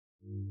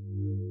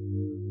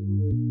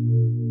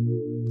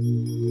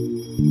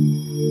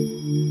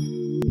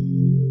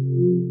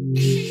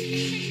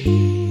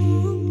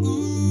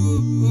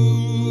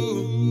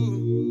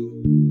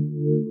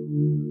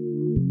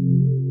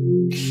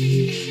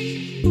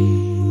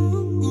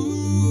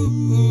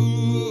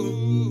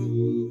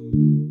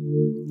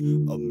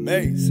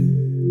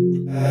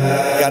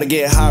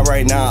get high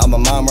right now, I'm a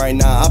mom right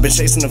now. I've been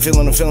chasing the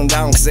feeling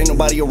down, cause ain't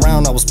nobody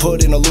around. I was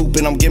put in a loop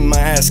and I'm getting my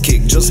ass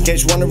kicked. Just in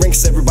case you're wondering,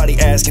 cause everybody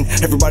asking,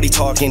 everybody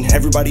talking,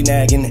 everybody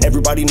nagging,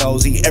 everybody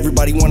nosy,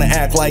 everybody wanna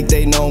act like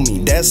they know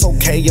me. That's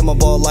okay, I'm a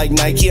ball like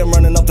Nike. I'm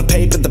running up the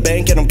paper at the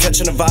bank and I'm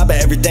catching a vibe of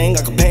everything.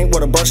 I can paint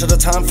with a brush at a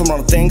time from all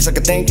the things I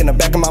could think. In the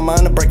back of my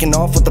mind, I'm breaking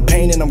off with the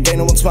pain and I'm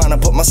gaining what's mine. I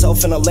put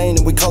myself in a lane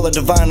and we call it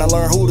divine. I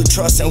learned who to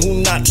trust and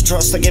who not to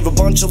trust. I gave a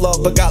bunch of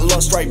love but got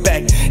lust right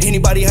back.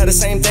 Anybody had the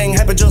same thing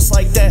happen just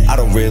like that? I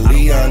don't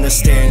really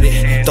understand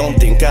it, don't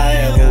think I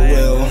ever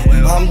will.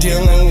 I'm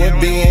dealing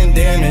with being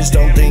damaged,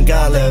 don't think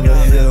I'll ever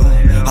heal.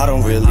 I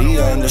don't really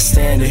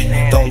understand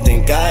it, don't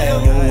think I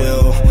ever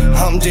will.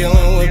 I'm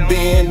dealing with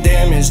being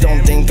damaged,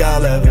 don't think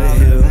I'll ever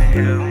heal.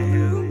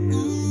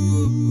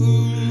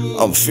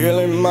 I'm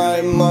feeling my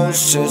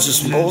emotions,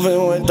 just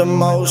moving with the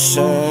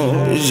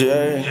motions,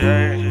 yeah.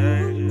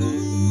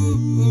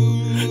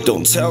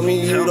 Don't tell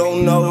me you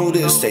don't know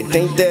this, they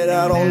think that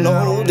I don't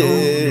know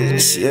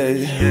this,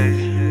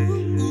 yeah.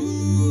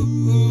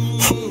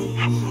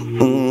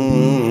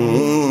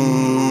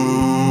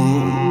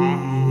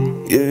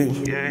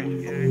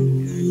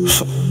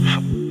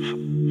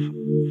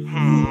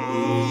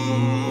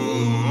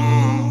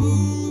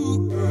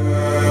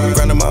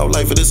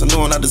 For this, I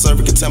knowin' I deserve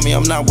it. Can tell me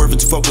I'm not worth it.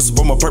 To focus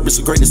upon my purpose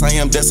of greatness. I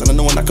am destined. I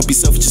knowin' I could be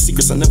selfish. Your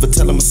secrets I never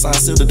tell them. A sign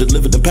sealed to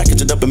deliver them,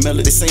 package it up and mail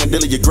it. They saying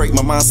Dilla, you're great.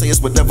 My mind say it's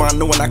whatever. I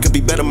know and I could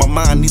be better. My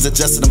mind needs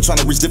adjusted. I'm trying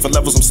to reach different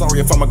levels. I'm sorry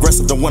if I'm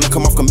aggressive. Don't wanna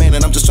come off command.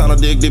 And I'm just trying to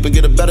dig deep and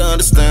get a better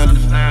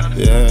understanding.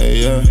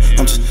 Yeah.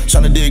 I'm just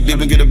trying to dig deep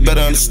and get a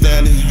better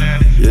understanding.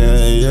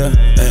 Yeah.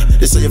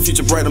 They say your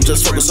future bright. I'm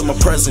just focused on my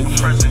present.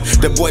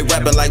 That boy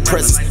rapping like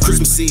presents.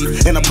 Christmas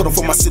Eve. And I put on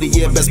for my city.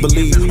 Yeah, best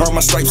believe. Earn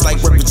my stripes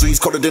like refugees.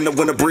 Colder than the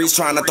winter breeze.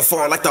 Trying not to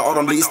fall like the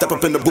autumn leaves. Step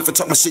up in the booth and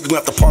talk my shit, you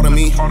have to pardon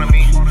me.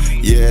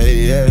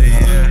 Yeah.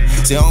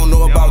 See, I don't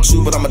know about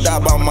you, but I'ma die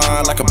by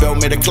mine. Like a belt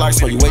made of clock,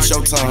 so you waste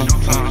your time.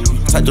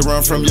 Type to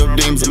run from your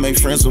demons and make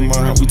friends with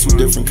mine. We two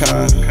different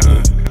kinds.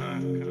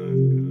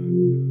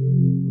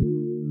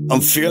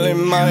 I'm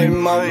feeling my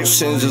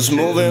emotions, just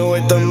moving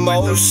with the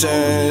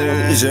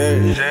motions,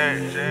 yeah.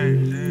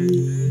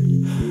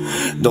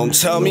 Don't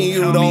tell me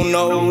you don't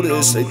know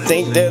this, they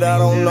think that I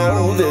don't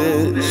know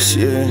this,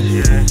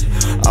 yeah.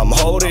 I'm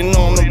holding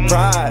on to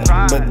pride,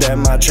 but that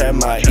might trap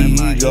my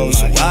ego.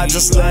 So I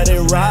just let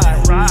it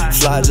ride,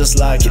 fly just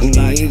like an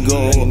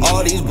eagle.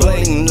 All these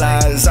blatant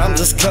lies, I'm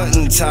just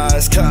cutting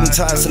ties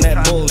and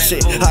that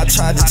bullshit. I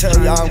tried to tell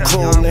you I'm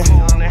cool.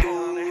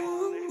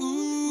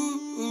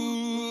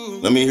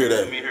 Let me hear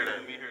that.